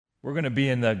We're going to be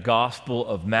in the Gospel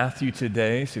of Matthew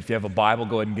today, so if you have a Bible,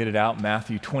 go ahead and get it out.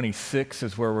 Matthew 26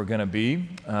 is where we're going to be.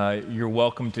 You're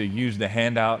welcome to use the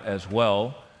handout as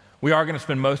well. We are going to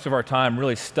spend most of our time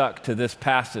really stuck to this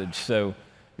passage, so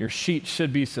your sheet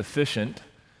should be sufficient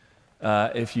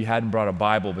if you hadn't brought a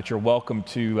Bible, but you're welcome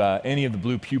to any of the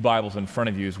blue pew Bibles in front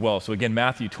of you as well. So again,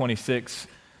 Matthew 26,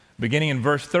 beginning in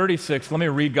verse 36, let me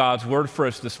read God's word for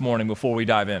us this morning before we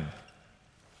dive in.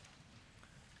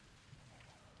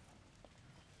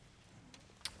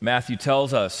 Matthew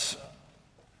tells us,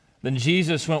 "Then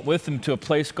Jesus went with them to a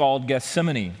place called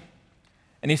Gethsemane,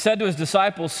 and he said to his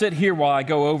disciples, 'Sit here while I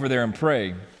go over there and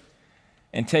pray.'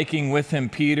 And taking with him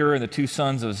Peter and the two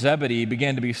sons of Zebedee, he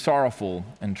began to be sorrowful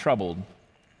and troubled.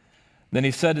 Then he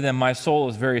said to them, 'My soul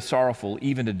is very sorrowful,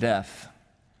 even to death.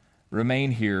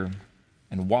 Remain here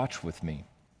and watch with me.'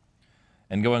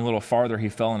 And going a little farther, he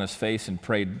fell on his face and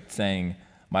prayed, saying,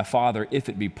 'My Father, if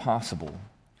it be possible,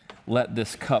 let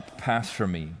this cup pass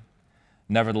from me.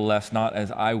 Nevertheless, not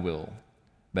as I will,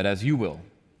 but as you will.'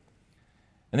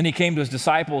 And then he came to his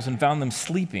disciples and found them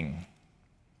sleeping.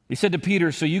 He said to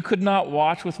Peter, 'So you could not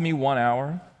watch with me 1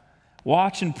 hour?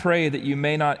 Watch and pray that you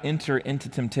may not enter into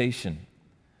temptation.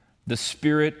 The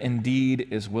spirit indeed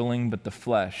is willing, but the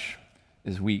flesh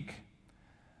is weak.'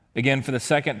 Again, for the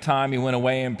second time, he went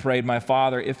away and prayed, 'My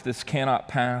Father, if this cannot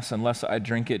pass unless I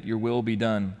drink it, your will be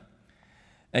done.'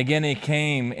 Again he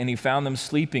came and he found them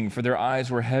sleeping, for their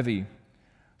eyes were heavy.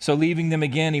 So leaving them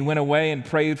again, he went away and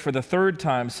prayed for the third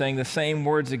time, saying the same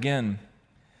words again.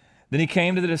 Then he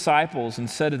came to the disciples and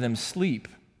said to them, 'Sleep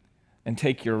and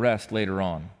take your rest later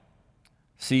on.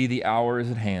 See, the hour is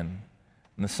at hand,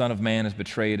 and the Son of Man is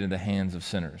betrayed into the hands of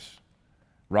sinners.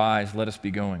 Rise, let us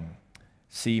be going.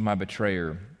 See, my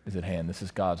betrayer is at hand.'" This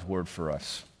is God's word for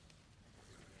us.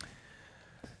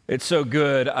 It's so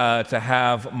good to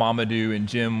have Mamadou and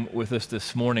Jim with us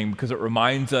this morning because it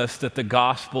reminds us that the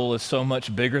gospel is so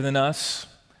much bigger than us,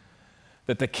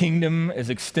 that the kingdom is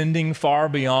extending far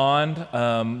beyond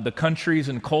the countries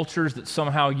and cultures that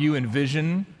somehow you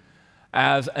envision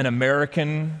as an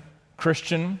American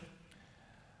Christian.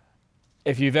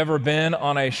 If you've ever been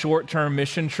on a short-term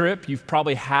mission trip, you've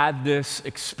probably had this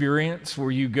experience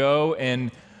where you go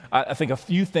and I think a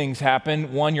few things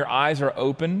happen. One, your eyes are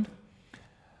opened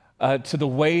to the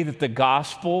way that the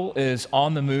gospel is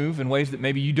on the move in ways that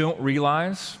maybe you don't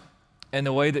realize, and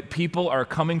the way that people are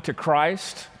coming to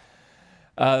Christ.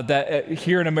 That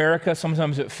here in America,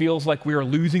 sometimes it feels like we are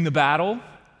losing the battle,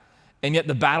 and yet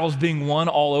the battle's being won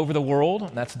all over the world,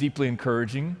 and that's deeply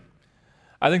encouraging.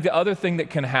 I think the other thing that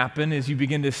can happen is you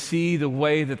begin to see the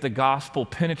way that the gospel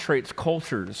penetrates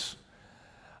cultures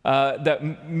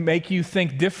that make you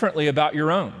think differently about your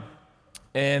own,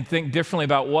 and think differently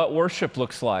about what worship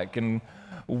looks like and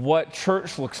what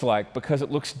church looks like, because it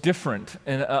looks different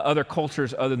in other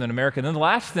cultures other than America. And then the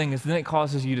last thing is then it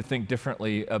causes you to think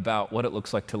differently about what it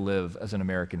looks like to live as an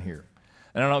American here.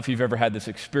 And I don't know if you've ever had this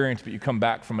experience, but you come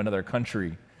back from another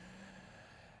country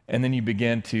and then you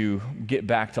begin to get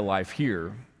back to life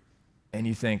here and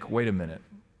you think, wait a minute,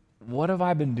 what have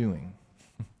I been doing?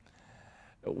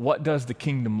 What does the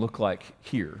kingdom look like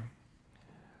here?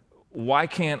 Why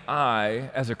can't I,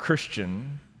 as a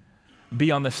Christian, be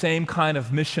on the same kind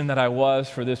of mission that I was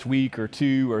for this week or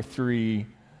 2 or 3?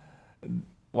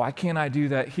 Why can't I do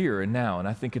that here and now? And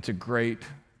I think it's a great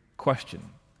question.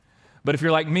 But if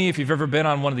you're like me, if you've ever been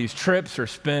on one of these trips or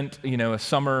spent, a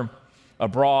summer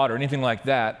abroad or anything like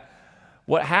that,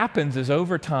 what happens is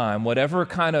over time, whatever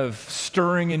kind of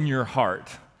stirring in your heart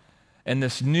and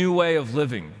this new way of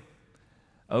living,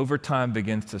 over time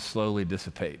begins to slowly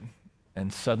dissipate.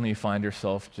 And suddenly you find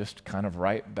yourself just kind of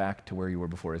right back to where you were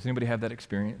before. Does anybody have that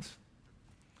experience?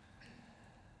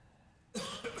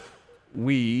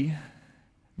 We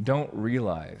don't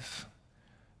realize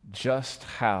just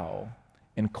how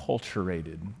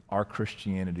enculturated our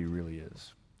Christianity really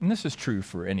is. And this is true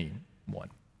for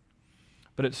anyone,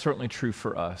 but it's certainly true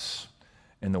for us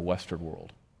in the Western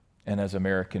world and as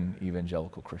American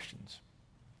evangelical Christians.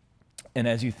 And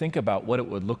as you think about what it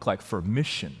would look like for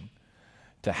mission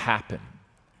to happen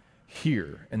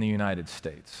here in the United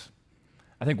States,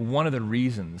 I think one of the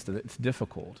reasons that it's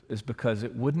difficult is because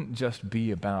it wouldn't just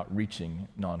be about reaching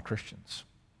non-Christians.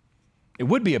 It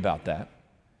would be about that,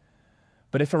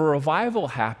 but if a revival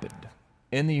happened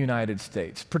in the United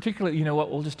States, particularly,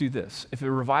 we'll just do this. If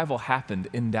a revival happened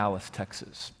in Dallas,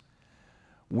 Texas,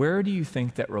 where do you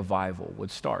think that revival would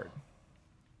start?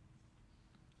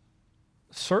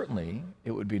 Certainly,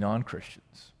 it would be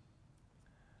non-Christians.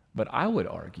 But I would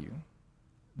argue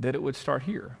that it would start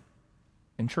here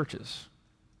in churches.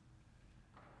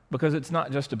 Because it's not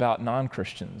just about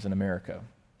non-Christians in America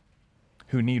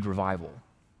who need revival.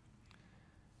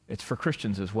 It's for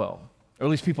Christians as well, or at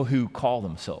least people who call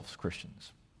themselves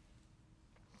Christians.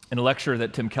 In a lecture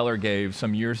that Tim Keller gave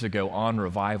some years ago on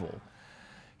revival,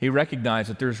 he recognized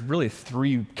that there's really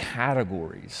three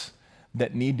categories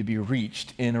that need to be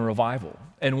reached in a revival.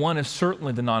 And one is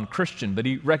certainly the non-Christian, but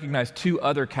he recognized two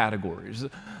other categories.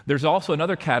 There's also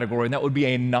another category, and that would be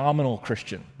a nominal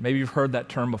Christian. Maybe you've heard that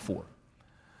term before.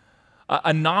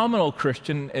 A nominal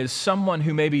Christian is someone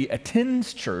who maybe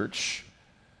attends church,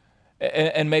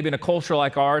 and maybe in a culture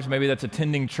like ours, maybe that's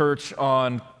attending church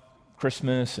on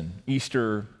Christmas and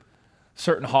Easter,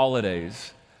 certain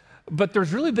holidays, but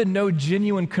there's really been no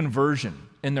genuine conversion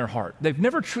in their heart. They've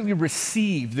never truly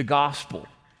received the gospel.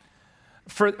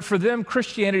 For them,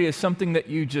 Christianity is something that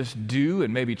you just do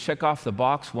and maybe check off the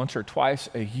box once or twice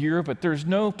a year, but there's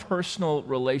no personal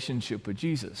relationship with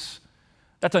Jesus.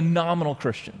 That's a nominal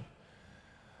Christian.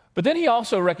 But then he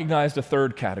also recognized a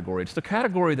third category. It's the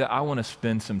category that I want to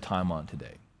spend some time on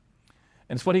today.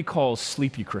 And it's what he calls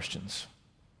sleepy Christians.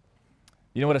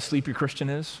 You know what a sleepy Christian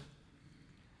is?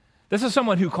 This is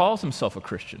someone who calls himself a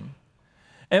Christian,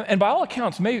 and by all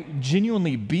accounts may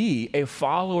genuinely be a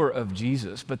follower of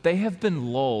Jesus, but they have been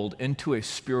lulled into a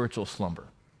spiritual slumber.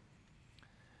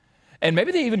 And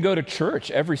maybe they even go to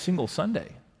church every single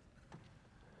Sunday.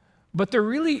 But there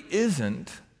really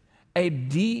isn't a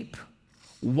deep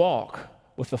walk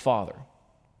with the Father.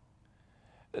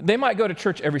 They might go to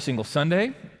church every single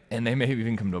Sunday, and they may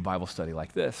even come to a Bible study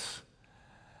like this.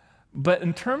 But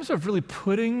in terms of really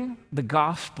putting the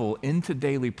gospel into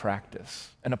daily practice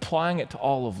and applying it to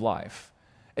all of life,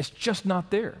 it's just not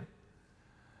there.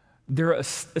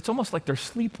 It's almost like they're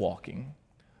sleepwalking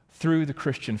through the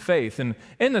Christian faith. And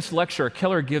in this lecture,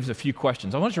 Keller gives a few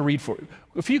questions. I want you to read for you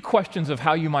a few questions of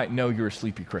how you might know you're a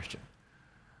sleepy Christian.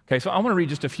 Okay, so I want to read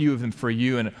just a few of them for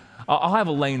you, and I'll have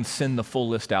Elaine send the full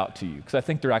list out to you because I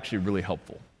think they're actually really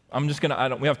helpful.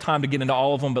 We have time to get into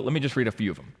all of them, but let me just read a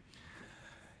few of them.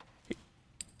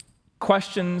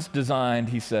 Questions designed,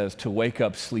 he says, to wake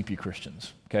up sleepy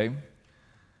Christians, okay?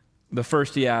 The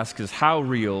first he asks is, how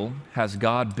real has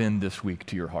God been this week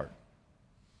to your heart?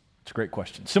 It's a great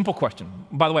question. Simple question.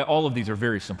 By the way, all of these are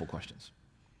very simple questions.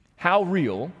 How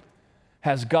real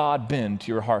has God been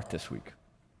to your heart this week?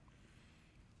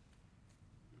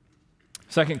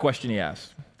 Second question he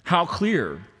asks, how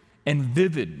clear and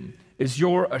vivid is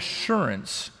your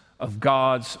assurance of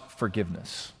God's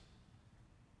forgiveness?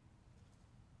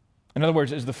 In other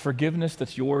words, is the forgiveness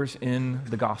that's yours in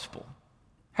the gospel?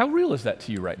 How real is that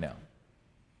to you right now?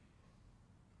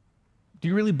 Do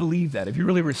you really believe that? Have you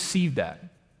really received that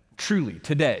truly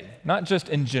today? Not just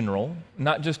in general,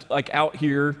 not just like out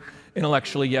here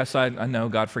intellectually, yes, I know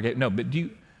God forgave. No, but do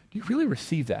you really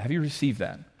receive that? Have you received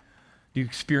that? Do you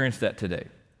experience that today?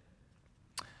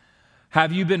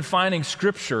 Have you been finding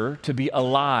Scripture to be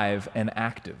alive and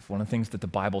active? One of the things that the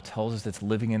Bible tells us that's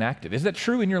living and active. Is that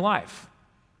true in your life?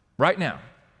 Right now,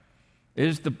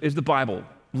 is the Bible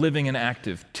living and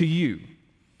active to you?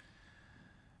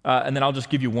 And then I'll just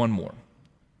give you one more.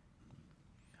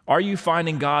 Are you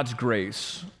finding God's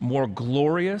grace more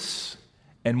glorious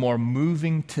and more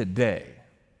moving today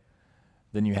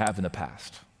than you have in the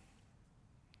past?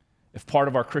 If part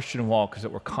of our Christian walk is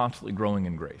that we're constantly growing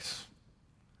in grace,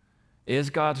 is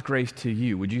God's grace to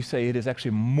you, would you say it is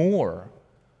actually more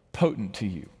potent to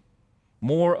you?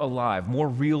 More alive, more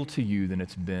real to you than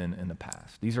it's been in the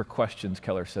past? These are questions,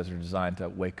 Keller says, are designed to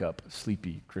wake up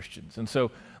sleepy Christians. And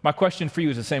so my question for you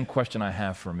is the same question I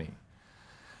have for me.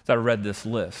 As I read this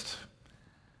list,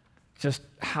 just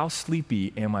how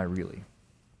sleepy am I really?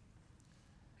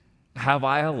 Have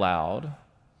I allowed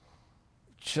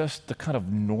just the kind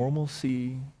of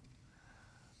normalcy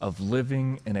of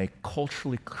living in a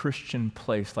culturally Christian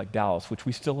place like Dallas, which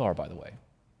we still are, by the way,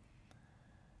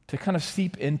 to kind of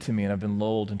seep into me, and I've been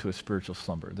lulled into a spiritual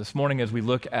slumber. This morning, as we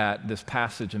look at this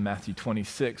passage in Matthew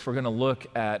 26, we're going to look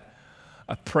at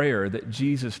a prayer that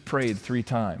Jesus prayed 3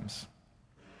 times.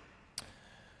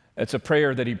 It's a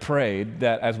prayer that he prayed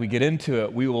that as we get into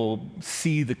it, we will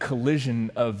see the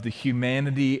collision of the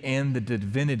humanity and the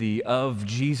divinity of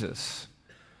Jesus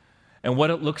and what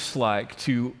it looks like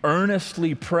to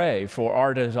earnestly pray for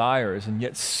our desires and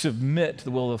yet submit to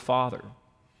the will of the Father.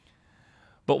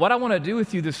 But what I want to do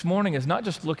with you this morning is not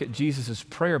just look at Jesus'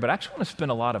 prayer, but I actually want to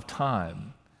spend a lot of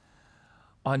time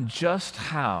on just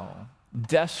how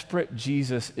desperate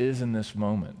Jesus is in this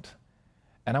moment.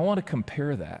 And I want to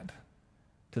compare that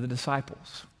to the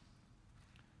disciples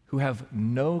who have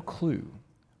no clue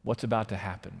what's about to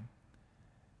happen.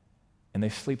 And they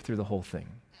sleep through the whole thing.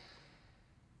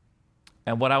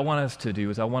 And what I want us to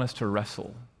do is I want us to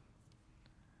wrestle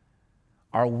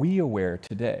Are we aware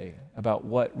today about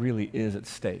what really is at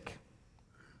stake?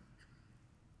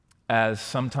 As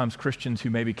sometimes Christians who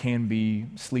maybe can be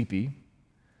sleepy,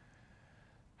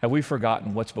 have we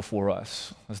forgotten what's before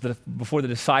us? Before the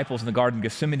disciples in the Garden of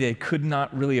Gethsemane, they could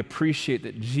not really appreciate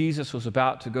that Jesus was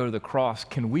about to go to the cross.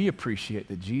 Can we appreciate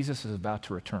that Jesus is about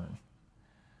to return?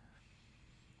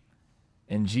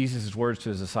 And Jesus' words to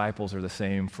his disciples are the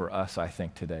same for us, I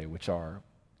think, today, which are,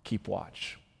 keep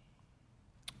watch.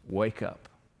 Wake up,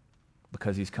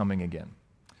 because he's coming again.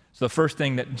 So the first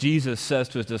thing that Jesus says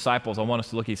to his disciples, I want us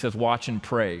to look, he says, watch and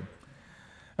pray.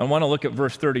 I want to look at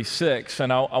verse 36,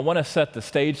 and I want to set the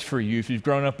stage for you. If you've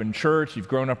grown up in church, you've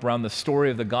grown up around the story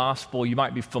of the gospel, you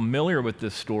might be familiar with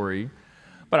this story,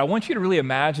 but I want you to really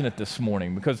imagine it this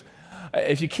morning, because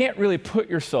if you can't really put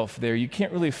yourself there, you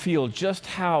can't really feel just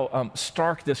how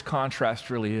stark this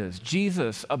contrast really is.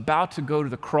 Jesus about to go to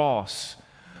the cross,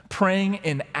 praying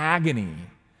in agony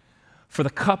for the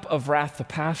cup of wrath to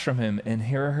pass from him, and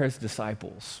here are his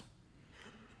disciples,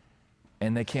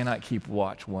 and they cannot keep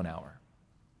watch 1 hour.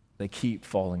 They keep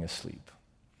falling asleep.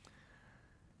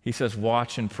 He says,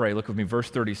 watch and pray. Look with me, verse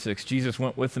 36. Jesus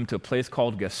went with them to a place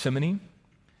called Gethsemane,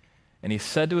 and he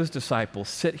said to his disciples,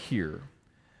 sit here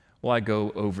while I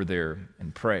go over there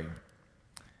and pray.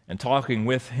 And talking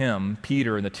with him,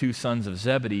 Peter and the two sons of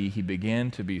Zebedee, he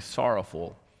began to be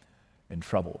sorrowful and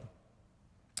troubled.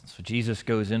 So Jesus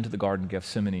goes into the Garden of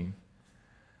Gethsemane.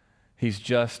 He's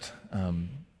just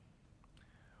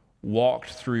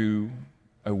walked through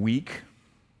a week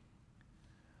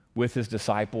with his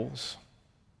disciples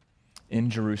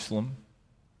in Jerusalem.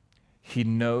 He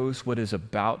knows what is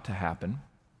about to happen.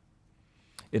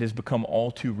 It has become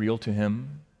all too real to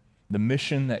him, the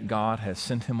mission that God has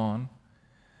sent him on.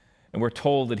 And we're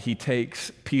told that he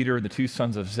takes Peter, the two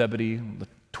sons of Zebedee, the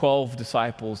 12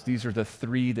 disciples. These are the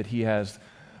three that he has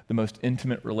the most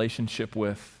intimate relationship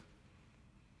with.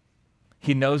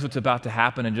 He knows what's about to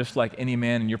happen, and just like any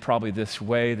man, and you're probably this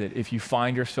way, that if you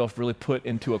find yourself really put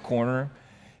into a corner,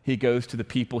 he goes to the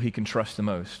people he can trust the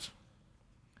most.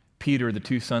 Peter, the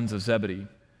two sons of Zebedee.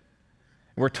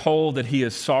 We're told that he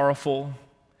is sorrowful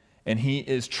and he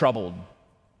is troubled.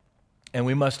 And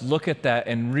we must look at that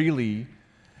and really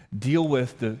deal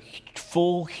with the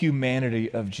full humanity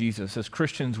of Jesus. As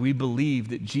Christians, we believe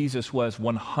that Jesus was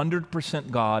 100%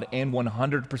 God and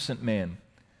 100% man.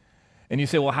 And you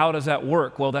say, well, how does that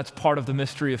work? Well, that's part of the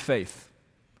mystery of faith.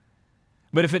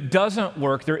 But if it doesn't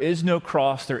work, there is no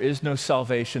cross, there is no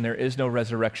salvation, there is no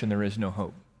resurrection, there is no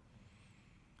hope.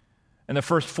 And the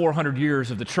first 400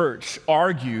 years of the church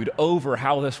argued over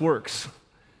how this works.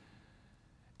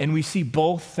 And we see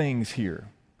both things here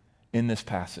in this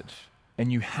passage.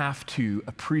 And you have to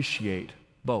appreciate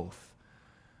both.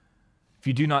 If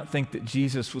you do not think that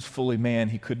Jesus was fully man,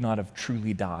 he could not have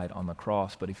truly died on the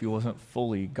cross. But if he wasn't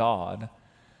fully God,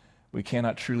 we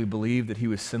cannot truly believe that he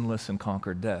was sinless and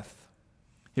conquered death.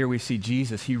 Here we see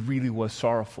Jesus, he really was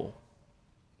sorrowful.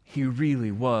 He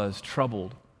really was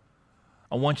troubled.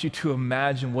 I want you to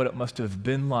imagine what it must have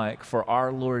been like for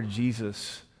our Lord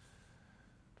Jesus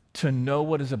to know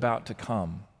what is about to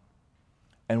come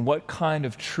and what kind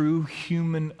of true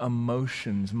human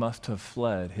emotions must have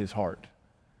fled his heart.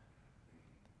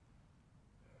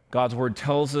 God's word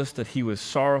tells us that he was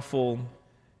sorrowful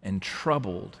and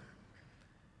troubled,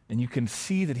 and you can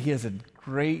see that he has a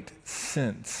great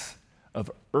sense of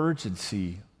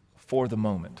urgency for the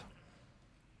moment.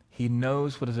 He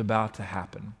knows what is about to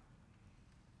happen.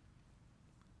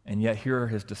 And yet here are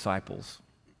his disciples.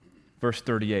 Verse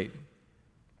 38.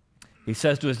 He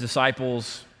says to his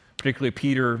disciples, particularly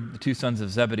Peter, the two sons of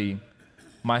Zebedee,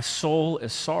 my soul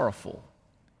is sorrowful,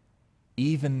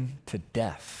 even to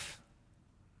death.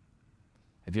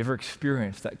 Have you ever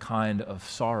experienced that kind of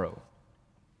sorrow?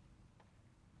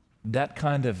 That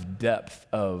kind of depth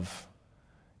of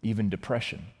even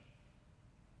depression?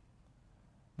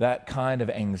 That kind of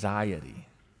anxiety?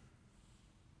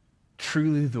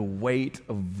 Truly, the weight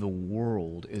of the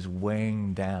world is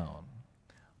weighing down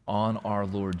on our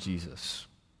Lord Jesus.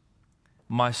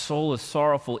 My soul is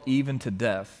sorrowful even to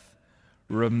death.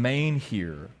 Remain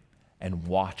here and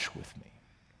watch with me.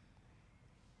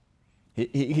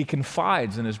 He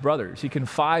confides in his brothers. He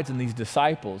confides in these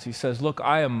disciples. He says, look,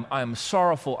 I am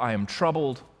sorrowful. I am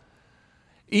troubled,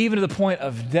 even to the point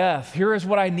of death. Here is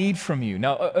what I need from you.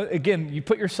 Now, again, you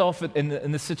put yourself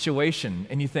in this situation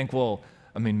and you think, well,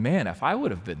 I mean, man, if I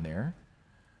would have been there,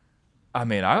 I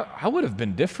mean, I would have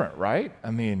been different, right?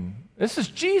 I mean, this is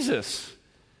Jesus.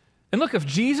 And look, if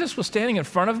Jesus was standing in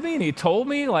front of me and he told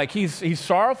me, like, he's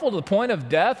sorrowful to the point of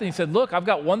death, and he said, look, I've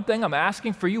got one thing I'm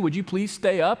asking for you. Would you please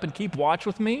stay up and keep watch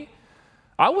with me?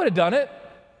 I would have done it.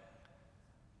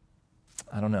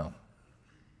 I don't know.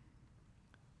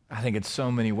 I think in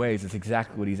so many ways, it's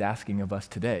exactly what he's asking of us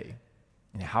today.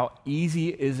 And how easy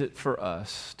is it for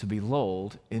us to be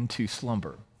lulled into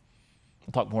slumber?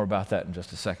 We'll talk more about that in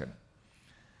just a second.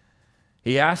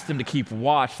 He asked them to keep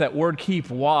watch. That word keep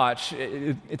watch,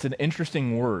 it's an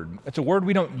interesting word. It's a word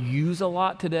we don't use a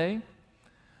lot today.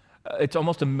 It's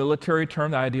almost a military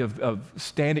term, the idea of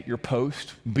stand at your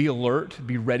post, be alert,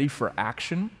 be ready for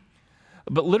action.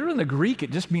 But literally in the Greek,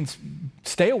 it just means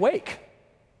stay awake,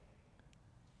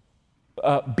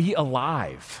 be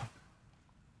alive.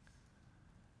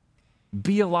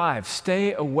 Be alive,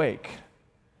 stay awake,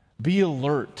 be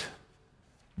alert,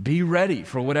 be ready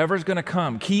for whatever's going to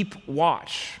come. Keep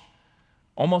watch,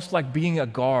 almost like being a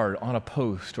guard on a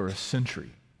post or a sentry.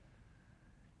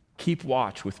 Keep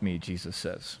watch with me, Jesus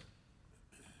says.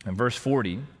 In verse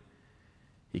 40,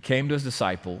 he came to his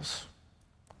disciples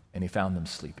and he found them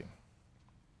sleeping.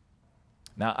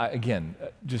 Now, again,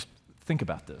 just think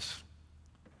about this.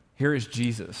 Here is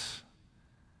Jesus.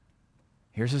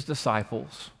 Here's his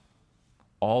disciples.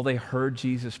 All they heard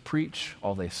Jesus preach,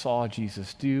 all they saw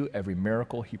Jesus do, every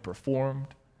miracle he performed.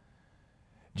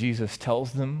 Jesus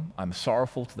tells them, I'm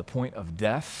sorrowful to the point of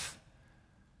death.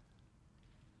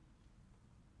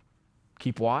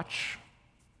 Keep watch.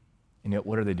 And yet,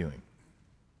 what are they doing?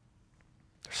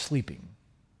 They're sleeping.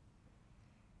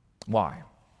 Why?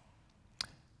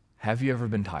 Have you ever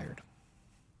been tired?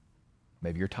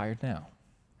 Maybe you're tired now.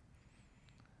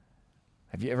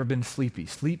 Have you ever been sleepy?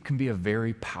 Sleep can be a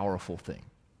very powerful thing.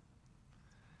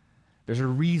 There's a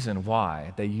reason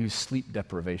why they use sleep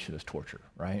deprivation as torture,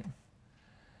 right?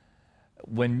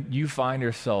 When you find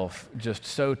yourself just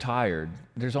so tired,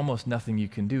 there's almost nothing you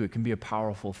can do. It can be a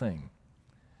powerful thing.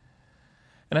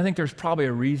 And I think there's probably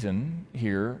a reason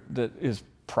here that is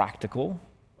practical.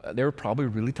 They were probably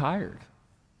really tired.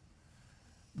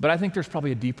 But I think there's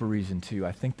probably a deeper reason too.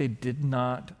 I think they did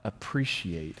not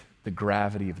appreciate the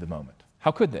gravity of the moment.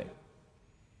 How could they?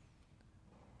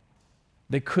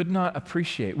 They could not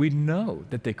appreciate. We know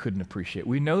that they couldn't appreciate.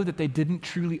 We know that they didn't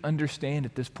truly understand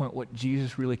at this point what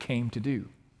Jesus really came to do.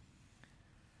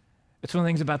 It's one of the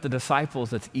things about the disciples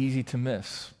that's easy to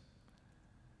miss.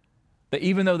 That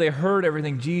even though they heard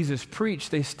everything Jesus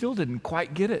preached, they still didn't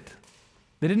quite get it.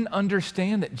 They didn't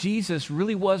understand that Jesus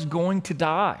really was going to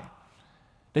die,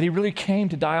 that he really came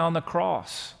to die on the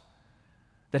cross,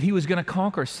 that he was going to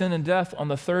conquer sin and death on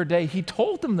the third day. He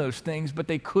told them those things, but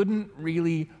they couldn't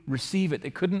really receive it. They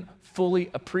couldn't fully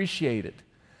appreciate it.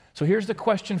 So here's the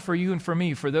question for you and for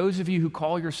me, for those of you who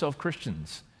call yourself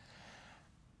Christians.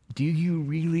 Do you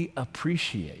really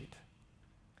appreciate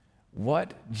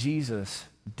what Jesus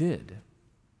did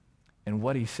and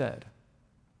what he said?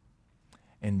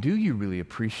 And do you really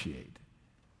appreciate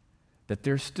that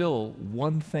there's still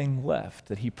one thing left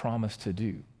that he promised to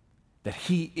do, that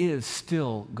he is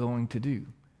still going to do?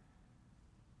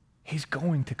 He's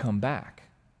going to come back,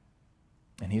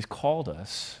 and he's called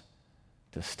us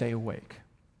to stay awake,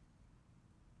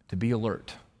 to be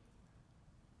alert,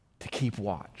 to keep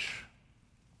watch,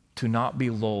 to not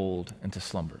be lulled into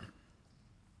slumber.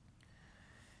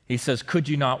 He says, could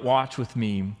you not watch with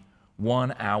me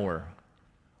 1 hour?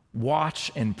 Watch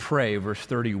and pray, verse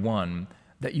 31,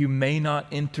 that you may not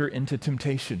enter into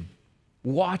temptation.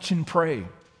 Watch and pray.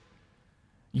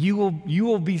 You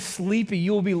will be sleepy.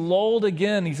 You will be lulled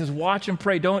again. He says, watch and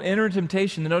pray. Don't enter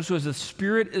temptation. Notice was the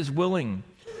spirit is willing,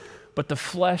 but the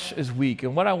flesh is weak.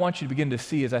 And what I want you to begin to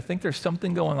see is I think there's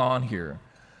something going on here.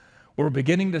 We're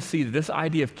beginning to see that this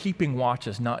idea of keeping watch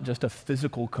is not just a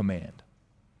physical command.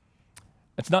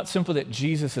 It's not simply that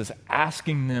Jesus is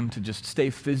asking them to just stay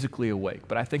physically awake,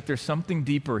 but I think there's something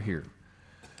deeper here,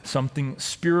 something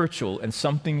spiritual and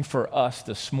something for us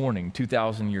this morning,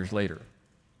 2,000 years later.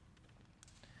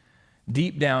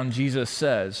 Deep down, Jesus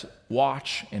says,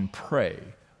 watch and pray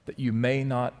that you may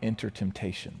not enter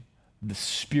temptation. The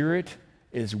spirit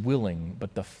is willing,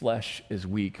 but the flesh is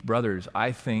weak. Brothers,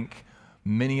 I think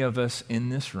many of us in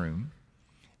this room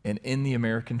and in the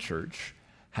American church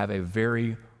have a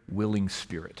very willing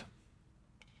spirit.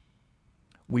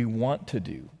 We want to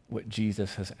do what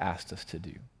Jesus has asked us to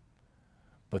do.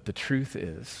 But the truth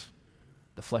is,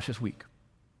 the flesh is weak.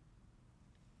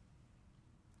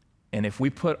 And if we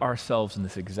put ourselves in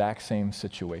this exact same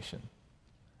situation,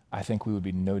 I think we would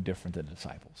be no different than the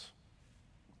disciples.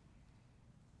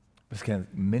 Because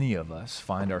many of us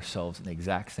find ourselves in the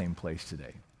exact same place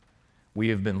today. We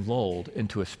have been lulled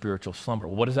into a spiritual slumber.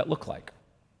 Well, what does that look like?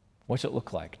 What's it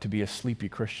look like to be a sleepy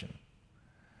Christian?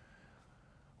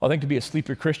 Well, I think to be a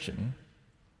sleepy Christian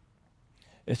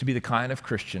is to be the kind of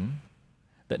Christian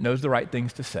that knows the right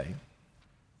things to say,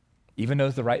 even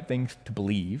knows the right things to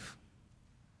believe,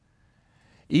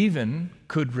 even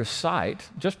could recite,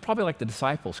 just probably like the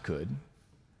disciples could,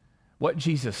 what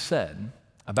Jesus said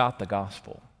about the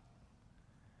gospel.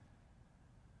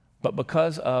 But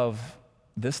because of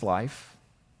this life,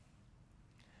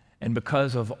 and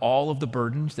because of all of the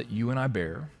burdens that you and I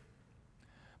bear,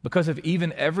 because of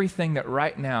even everything that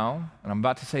right now, and I'm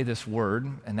about to say this word,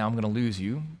 and now I'm going to lose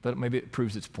you, but maybe it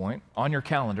proves its point, on your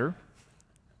calendar,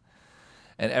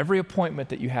 and every appointment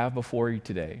that you have before you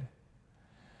today,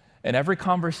 and every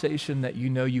conversation that you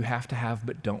know you have to have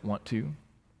but don't want to,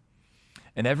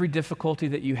 and every difficulty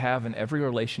that you have in every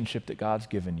relationship that God's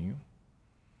given you,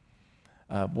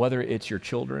 whether it's your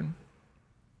children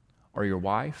or your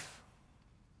wife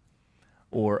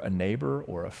or a neighbor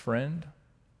or a friend,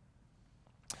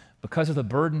 because of the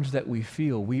burdens that we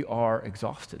feel, we are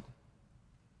exhausted.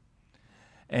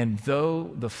 And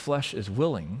though the flesh is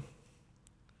willing,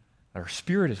 our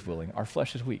spirit is willing, our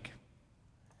flesh is weak.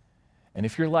 And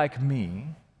if you're like me,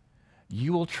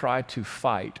 you will try to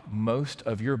fight most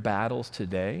of your battles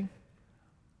today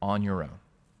on your own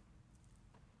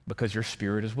because your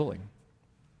spirit is willing.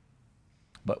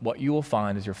 But what you will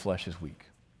find is your flesh is weak.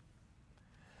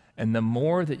 And the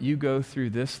more that you go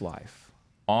through this life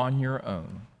on your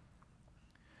own,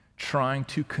 trying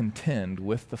to contend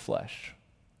with the flesh,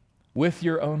 with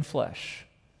your own flesh,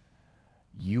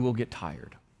 you will get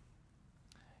tired.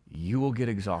 You will get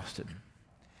exhausted.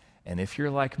 And if you're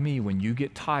like me, when you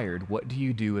get tired, what do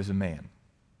you do as a man?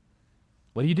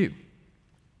 What do?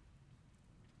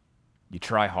 You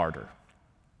try harder.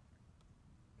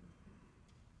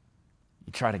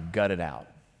 You try to gut it out.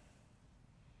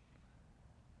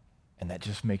 And that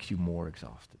just makes you more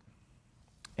exhausted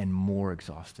and more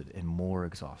exhausted and more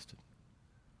exhausted.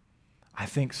 I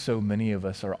think so many of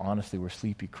us we're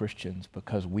sleepy Christians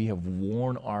because we have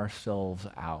worn ourselves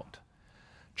out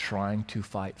trying to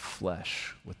fight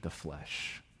flesh with the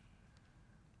flesh.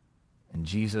 And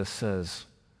Jesus says,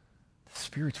 the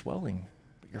spirit's willing,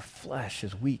 but your flesh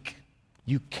is weak.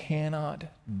 You cannot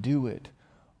do it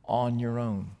on your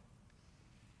own.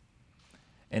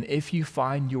 And if you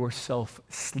find yourself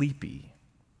sleepy,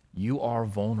 you are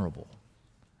vulnerable.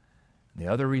 The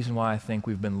other reason why I think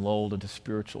we've been lulled into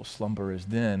spiritual slumber is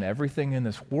then everything in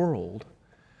this world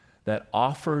that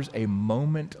offers a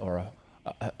moment or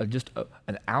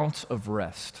an ounce of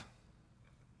rest,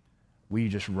 we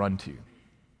just run to.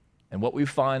 And what we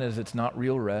find is it's not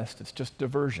real rest, it's just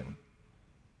diversion.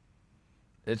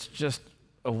 It's just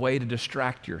a way to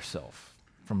distract yourself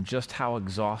from just how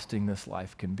exhausting this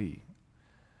life can be.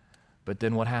 But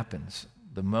then what happens?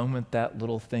 The moment that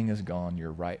little thing is gone,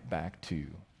 you're right back to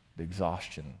the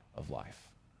exhaustion of life.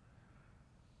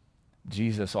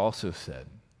 Jesus also said,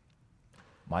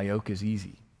 my yoke is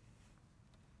easy.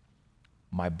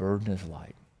 My burden is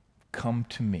light. Come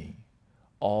to me,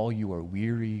 all you are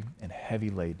weary and heavy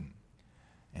laden,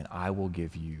 and I will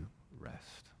give you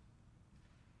rest.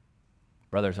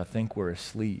 Brothers, I think we're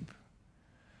asleep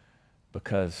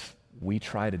because we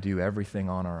try to do everything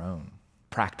on our own,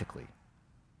 practically.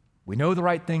 We know the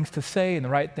right things to say and the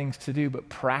right things to do, but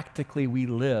practically we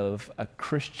live a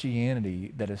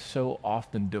Christianity that is so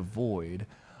often devoid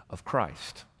of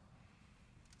Christ.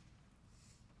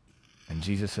 And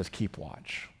Jesus says, keep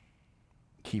watch.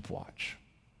 Keep watch.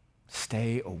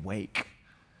 Stay awake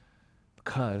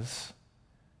because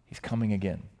he's coming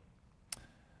again.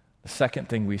 The second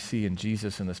thing we see in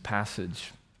Jesus in this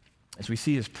passage is we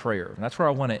see his prayer. And that's where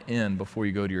I want to end before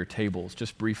you go to your tables,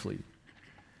 just briefly.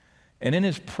 And in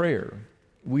his prayer,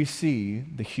 we see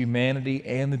the humanity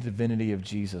and the divinity of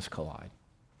Jesus collide.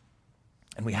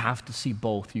 And we have to see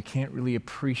both. You can't really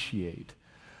appreciate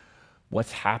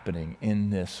what's happening in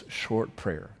this short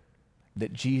prayer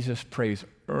that Jesus prays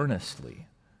earnestly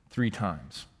 3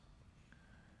 times.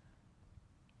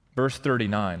 Verse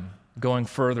 39, going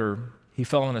further, he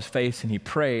fell on his face and he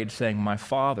prayed, saying, my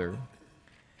Father,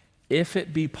 if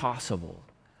it be possible,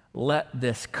 let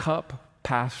this cup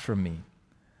pass from me.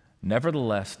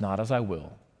 Nevertheless, not as I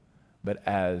will, but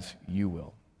as you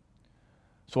will.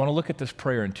 So I want to look at this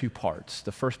prayer in 2 parts.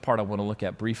 The first part I want to look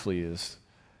at briefly is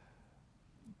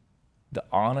the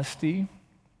honesty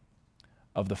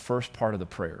of the first part of the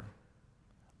prayer.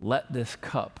 Let this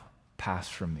cup pass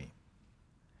from me.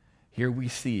 Here we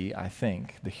see, I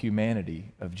think, the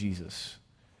humanity of Jesus.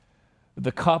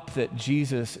 The cup that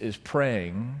Jesus is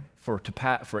praying for it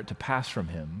to pass from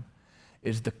him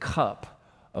is the cup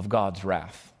of God's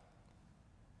wrath.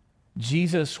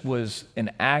 Jesus was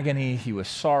in agony, he was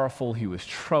sorrowful, he was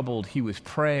troubled, he was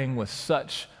praying with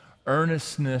such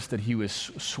earnestness that he was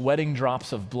sweating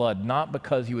drops of blood, not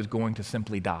because he was going to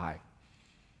simply die,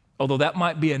 although that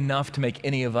might be enough to make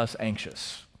any of us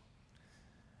anxious.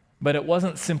 But it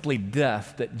wasn't simply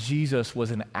death that Jesus was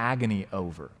in agony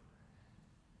over.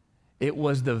 It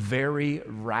was the very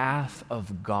wrath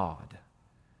of God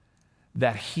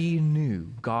that he knew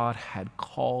God had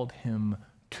called him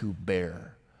to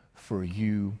bear for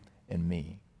you and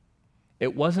me.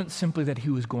 It wasn't simply that he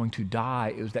was going to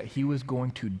die, it was that he was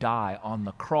going to die on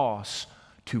the cross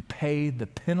to pay the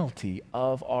penalty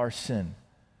of our sin.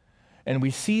 And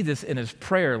we see this in his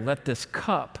prayer, let this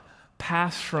cup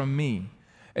pass from me.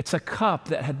 It's a cup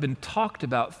that had been talked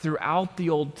about throughout the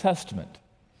Old Testament.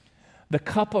 The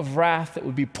cup of wrath that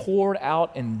would be poured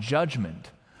out in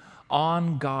judgment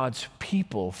on God's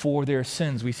people for their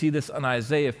sins. We see this in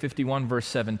Isaiah 51, verse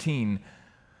 17.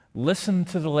 Listen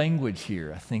to the language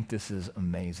here. I think this is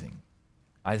amazing.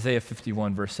 Isaiah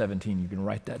 51, verse 17. You can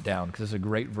write that down because it's a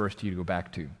great verse to you to go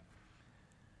back to.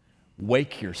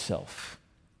 Wake yourself.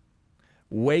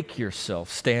 Wake yourself.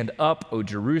 Stand up, O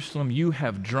Jerusalem. You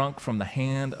have drunk from the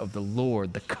hand of the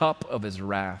Lord the cup of his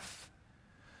wrath,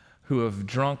 who have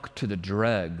drunk to the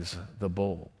dregs the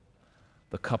bowl,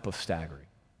 the cup of staggering.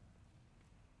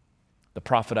 The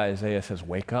prophet Isaiah says,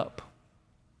 wake up.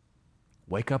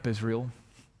 Wake up, Israel.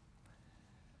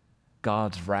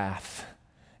 God's wrath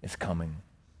is coming.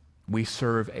 We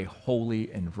serve a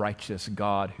holy and righteous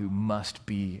God who must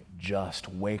be just.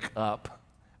 Wake up.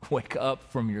 Wake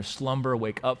up from your slumber.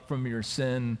 Wake up from your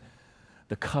sin.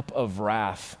 The cup of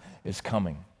wrath is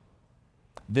coming.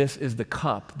 This is the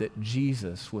cup that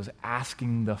Jesus was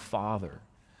asking the Father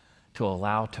to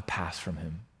allow to pass from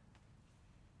him.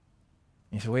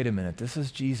 And you say, wait a minute, this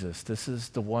is Jesus. This is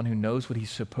the one who knows what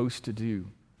he's supposed to do.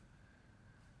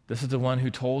 This is the one who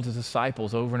told his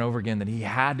disciples over and over again that he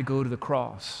had to go to the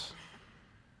cross,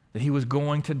 that he was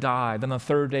going to die, then the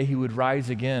third day he would rise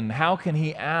again. How can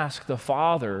he ask the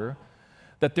Father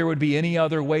that there would be any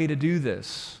other way to do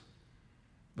this?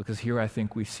 Because here I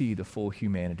think we see the full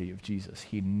humanity of Jesus.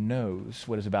 He knows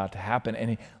what is about to happen.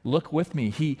 And look with me,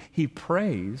 he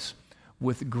prays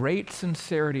with great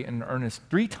sincerity and earnest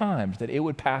 3 times that it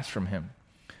would pass from him.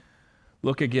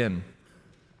 Look again.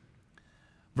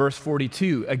 Verse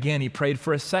 42, again, he prayed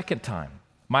for a second time.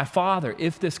 My Father,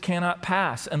 if this cannot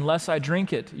pass unless I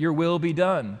drink it, your will be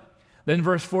done. Then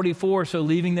verse 44, so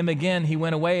leaving them again, he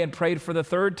went away and prayed for the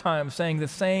third time, saying the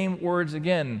same words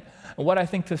again. And what I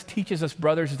think this teaches us,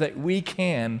 brothers, is that we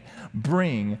can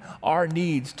bring our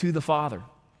needs to the Father.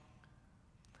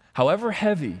 However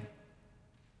heavy,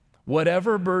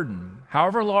 whatever burden,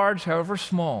 however large, however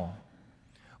small,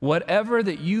 whatever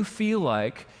that you feel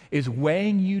like is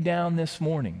weighing you down this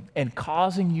morning and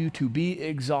causing you to be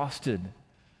exhausted,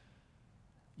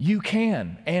 you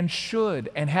can and should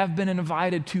and have been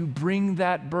invited to bring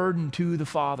that burden to the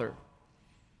Father,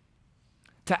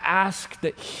 to ask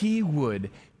that he would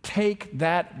take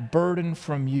that burden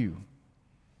from you,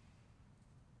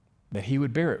 that he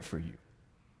would bear it for you.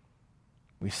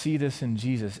 We see this in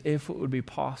Jesus. If it would be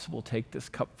possible, take this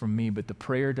cup from me, but the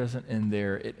prayer doesn't end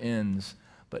there. It ends,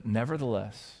 but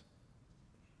nevertheless,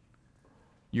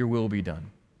 your will be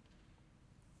done.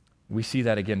 We see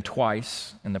that again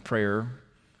twice in the prayer.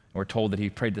 We're told that he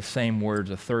prayed the same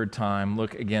words a third time.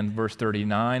 Look again, verse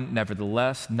 39,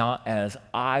 nevertheless, not as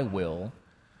I will,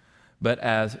 but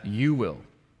as you will.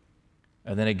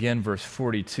 And then again, verse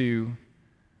 42,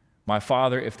 my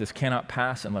Father, if this cannot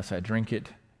pass unless I drink it,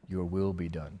 your will be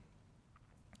done.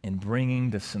 In bringing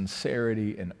the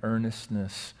sincerity and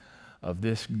earnestness of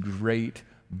this great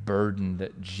burden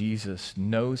that Jesus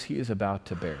knows he is about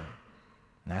to bear,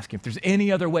 and asking if there's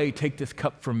any other way, take this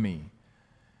cup from me.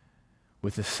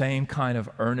 With the same kind of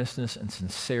earnestness and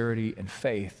sincerity and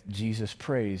faith, Jesus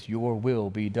prays, your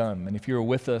will be done. And if you were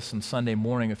with us on Sunday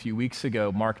morning a few weeks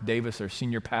ago, Mark Davis, our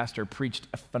senior pastor, preached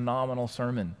a phenomenal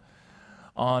sermon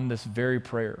on this very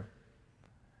prayer.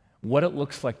 What it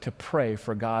looks like to pray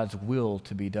for God's will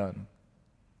to be done.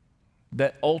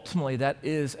 That ultimately that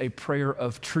is a prayer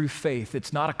of true faith.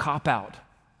 It's not a cop-out.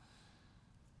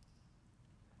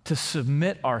 To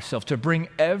submit ourselves, to bring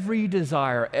every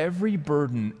desire, every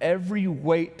burden, every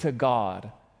weight to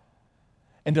God,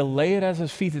 and to lay it at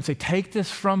his feet and say, take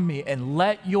this from me and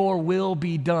let your will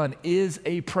be done, is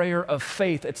a prayer of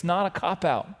faith. It's not a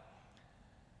cop-out.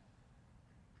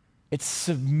 It's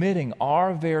submitting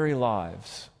our very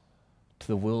lives to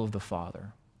the will of the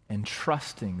Father and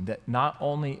trusting that not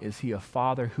only is he a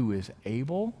Father who is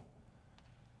able,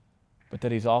 but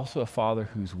that he's also a Father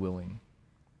who's willing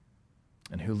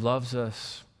and who loves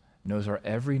us, knows our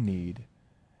every need,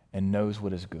 and knows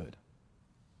what is good.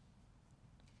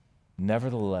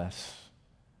 Nevertheless,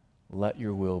 let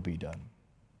your will be done.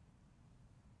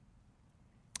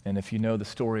 And if you know the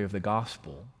story of the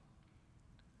gospel,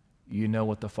 you know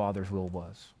what the Father's will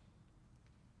was.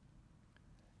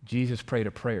 Jesus prayed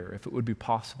a prayer, if it would be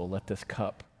possible, let this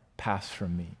cup pass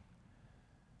from me.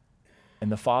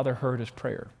 And the Father heard his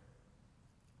prayer.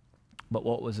 But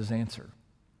what was his answer?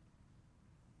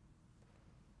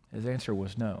 His answer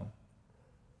was no.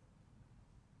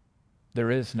 There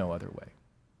is no other way.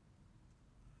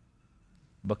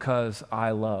 Because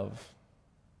I love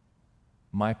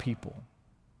my people,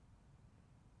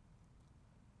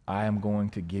 I am going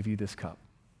to give you this cup.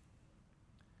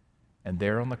 And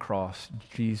there on the cross,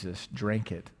 Jesus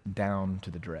drank it down to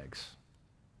the dregs.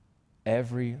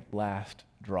 Every last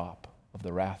drop of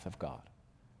the wrath of God.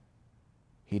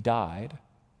 He died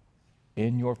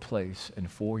in your place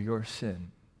and for your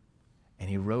sin, and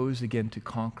he rose again to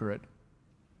conquer it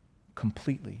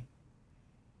completely.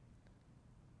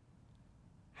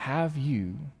 Have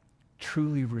you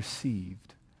truly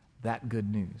received that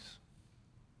good news?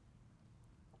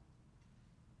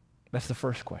 That's the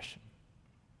first question.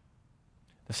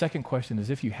 The second question is,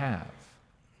 if you have,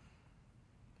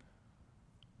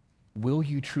 will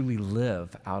you truly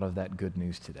live out of that good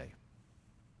news today?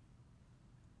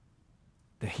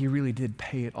 That he really did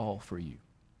pay it all for you.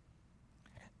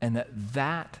 And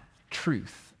that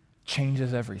truth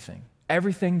changes everything.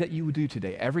 Everything that you would do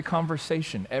today, every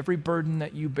conversation, every burden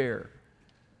that you bear,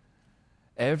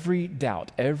 every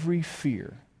doubt, every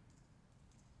fear,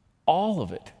 all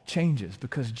of it changes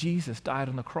because Jesus died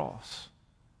on the cross.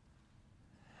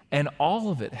 And all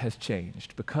of it has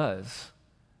changed because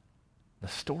the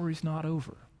story's not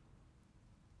over.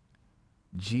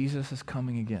 Jesus is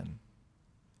coming again.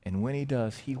 And when he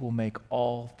does, he will make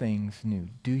all things new.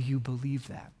 Do you believe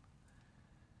that?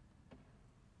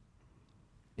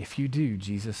 If you do,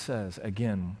 Jesus says,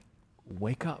 again,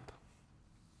 wake up.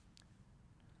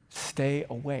 Stay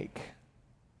awake.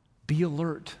 Be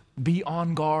alert. Be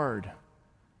on guard.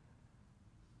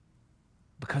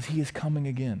 Because he is coming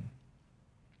again.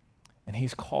 And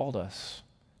he's called us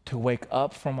to wake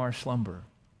up from our slumber,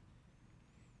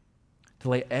 to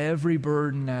lay every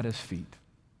burden at his feet,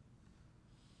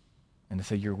 and to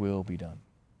say, your will be done.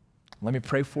 Let me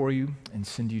pray for you and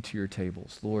send you to your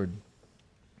tables. Lord,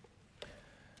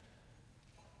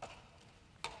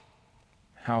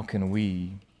 how can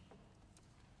we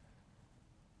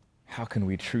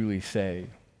truly say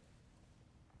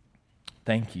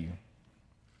thank you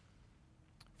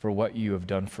for what you have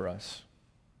done for us?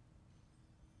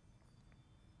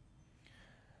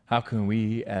 How can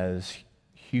we as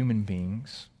human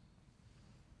beings,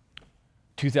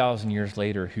 2,000 years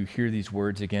later, who hear these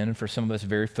words again, for some of us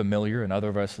very familiar and other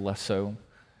of us less so,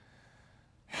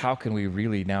 how can we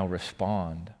really now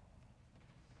respond?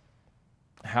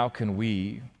 How can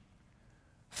we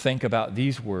think about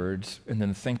these words and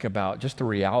then think about just the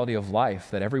reality of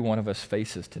life that every one of us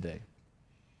faces today?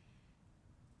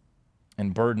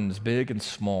 And burdens big and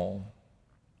small.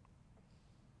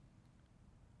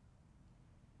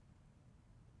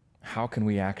 How can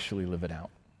we actually live it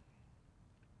out?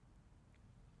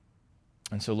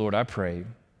 And so, Lord, I pray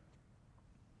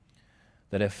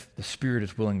that if the spirit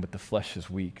is willing but the flesh is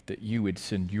weak, that you would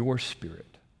send your Spirit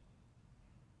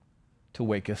to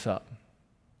wake us up.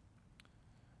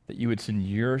 That you would send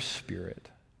your Spirit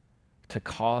to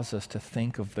cause us to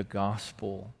think of the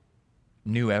gospel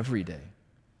new every day,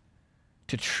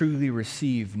 to truly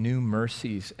receive new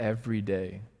mercies every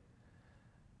day,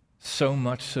 so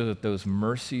much so that those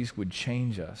mercies would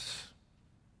change us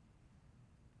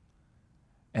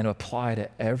and apply to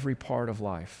every part of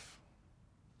life.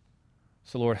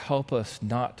 So, Lord, help us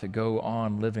not to go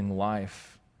on living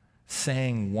life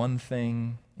saying one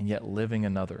thing and yet living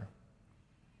another.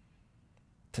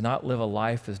 To not live a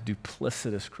life as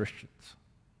duplicitous Christians,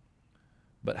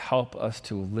 but help us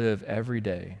to live every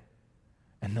day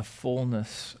in the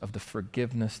fullness of the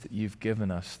forgiveness that you've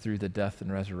given us through the death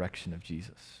and resurrection of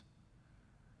Jesus.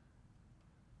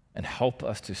 And help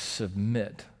us to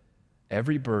submit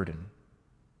every burden,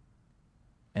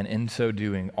 and in so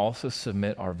doing, also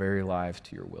submit our very lives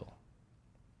to your will.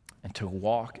 And to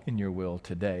walk in your will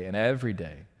today and every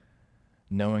day,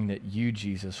 knowing that you,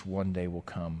 Jesus, one day will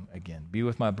come again. Be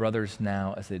with my brothers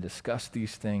now as they discuss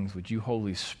these things. Would you,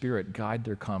 Holy Spirit, guide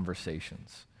their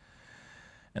conversations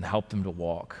and help them to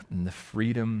walk in the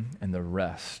freedom and the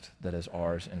rest that is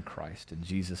ours in Christ. In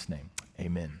Jesus' name,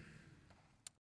 amen.